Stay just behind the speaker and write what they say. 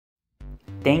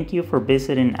Thank you for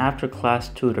visiting After Class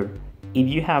Tutor. If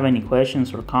you have any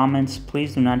questions or comments,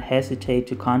 please do not hesitate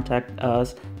to contact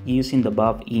us using the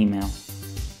above email.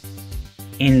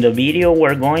 In the video,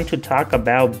 we're going to talk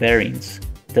about bearings,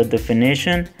 the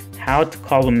definition, how to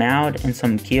call them out, and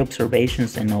some key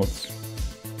observations and notes.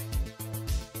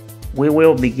 We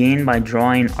will begin by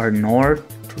drawing our north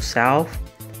to south,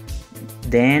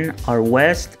 then our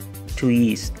west to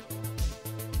east.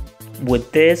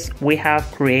 With this, we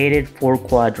have created 4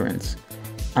 quadrants.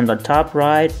 On the top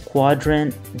right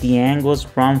quadrant, the angles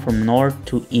run from north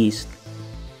to east.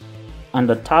 On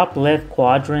the top left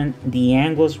quadrant, the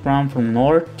angles run from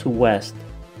north to west.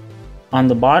 On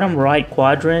the bottom right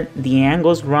quadrant, the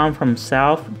angles run from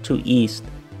south to east.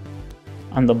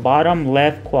 On the bottom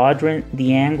left quadrant,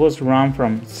 the angles run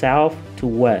from south to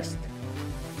west.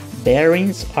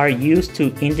 Bearings are used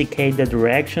to indicate the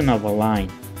direction of a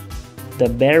line. The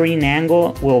bearing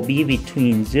angle will be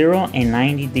between 0 and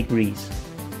 90 degrees.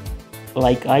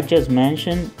 Like I just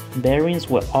mentioned, bearings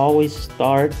will always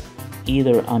start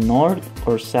either on north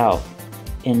or south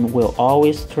and will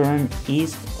always turn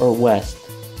east or west.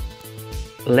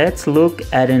 Let's look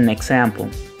at an example.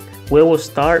 We will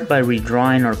start by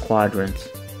redrawing our quadrants.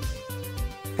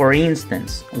 For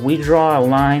instance, we draw a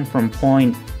line from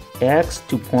point X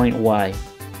to point Y.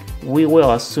 We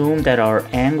will assume that our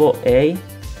angle A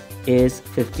is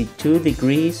 52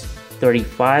 degrees,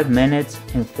 35 minutes,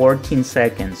 and 14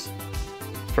 seconds.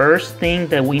 First thing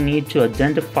that we need to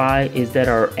identify is that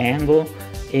our angle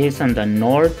is on the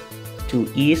north to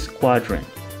east quadrant.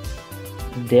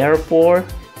 Therefore,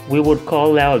 we would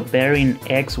call out bearing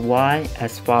XY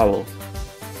as follows.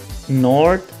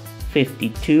 North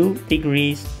 52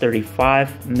 degrees,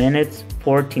 35 minutes,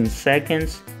 14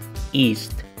 seconds,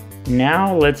 east.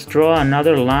 Now let's draw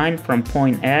another line from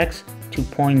point X to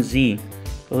point Z.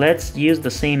 Let's use the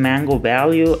same angle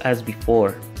value as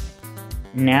before.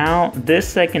 Now this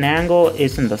second angle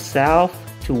is in the south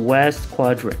to west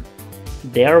quadrant.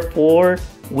 Therefore,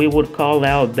 we would call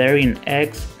out bearing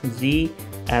XZ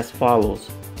as follows.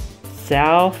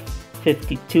 South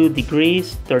 52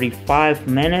 degrees, 35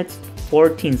 minutes,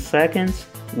 14 seconds,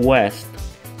 west.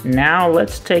 Now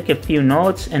let's take a few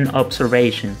notes and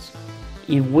observations.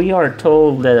 If we are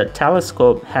told that a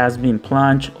telescope has been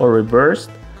plunged or reversed,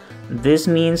 this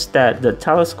means that the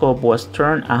telescope was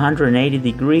turned 180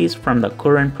 degrees from the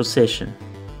current position.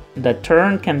 The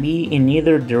turn can be in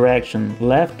either direction,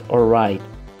 left or right.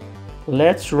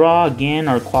 Let's draw again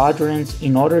our quadrants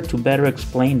in order to better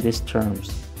explain these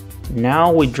terms.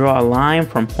 Now we draw a line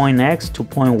from point X to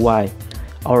point Y.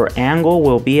 Our angle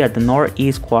will be at the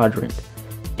northeast quadrant,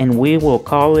 and we will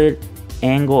call it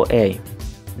angle A.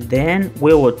 Then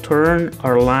we will turn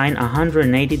our line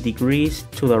 180 degrees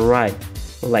to the right,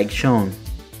 like shown.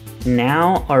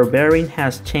 Now our bearing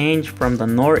has changed from the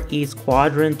northeast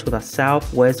quadrant to the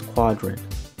southwest quadrant.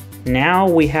 Now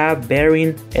we have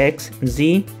bearing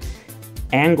XZ.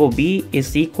 Angle B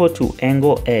is equal to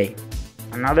angle A.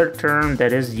 Another term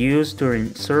that is used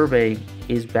during survey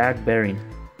is back bearing.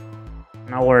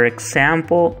 In our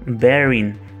example,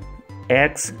 bearing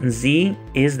XZ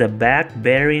is the back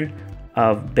bearing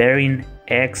of bearing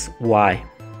XY.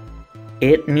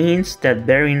 It means that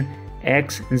bearing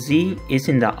XZ is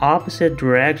in the opposite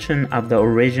direction of the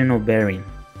original bearing.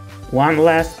 One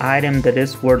last item that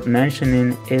is worth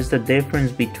mentioning is the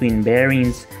difference between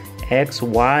bearings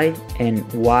XY and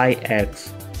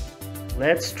YX.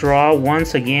 Let's draw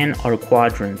once again our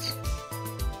quadrants.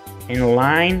 In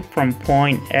line from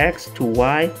point X to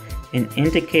Y and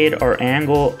indicate our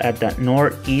angle at the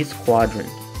northeast quadrant.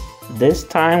 This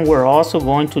time we're also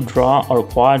going to draw our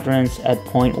quadrants at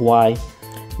point Y.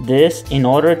 This in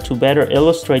order to better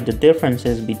illustrate the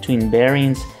differences between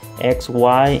bearings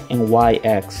XY and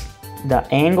YX. The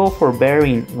angle for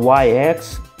bearing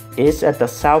YX is at the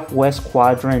southwest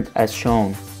quadrant as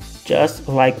shown, just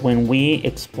like when we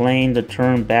explained the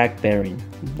term back bearing.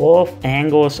 Both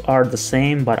angles are the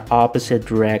same but opposite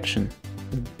direction.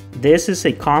 This is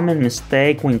a common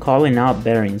mistake when calling out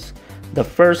bearings. The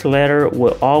first letter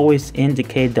will always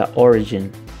indicate the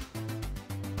origin.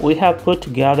 We have put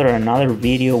together another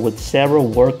video with several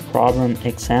work problem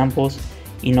examples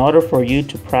in order for you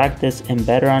to practice and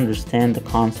better understand the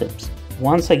concepts.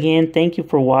 Once again, thank you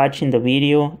for watching the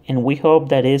video, and we hope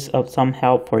that is of some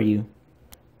help for you.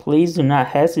 Please do not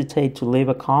hesitate to leave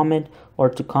a comment or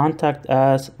to contact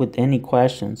us with any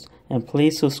questions, and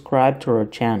please subscribe to our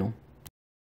channel.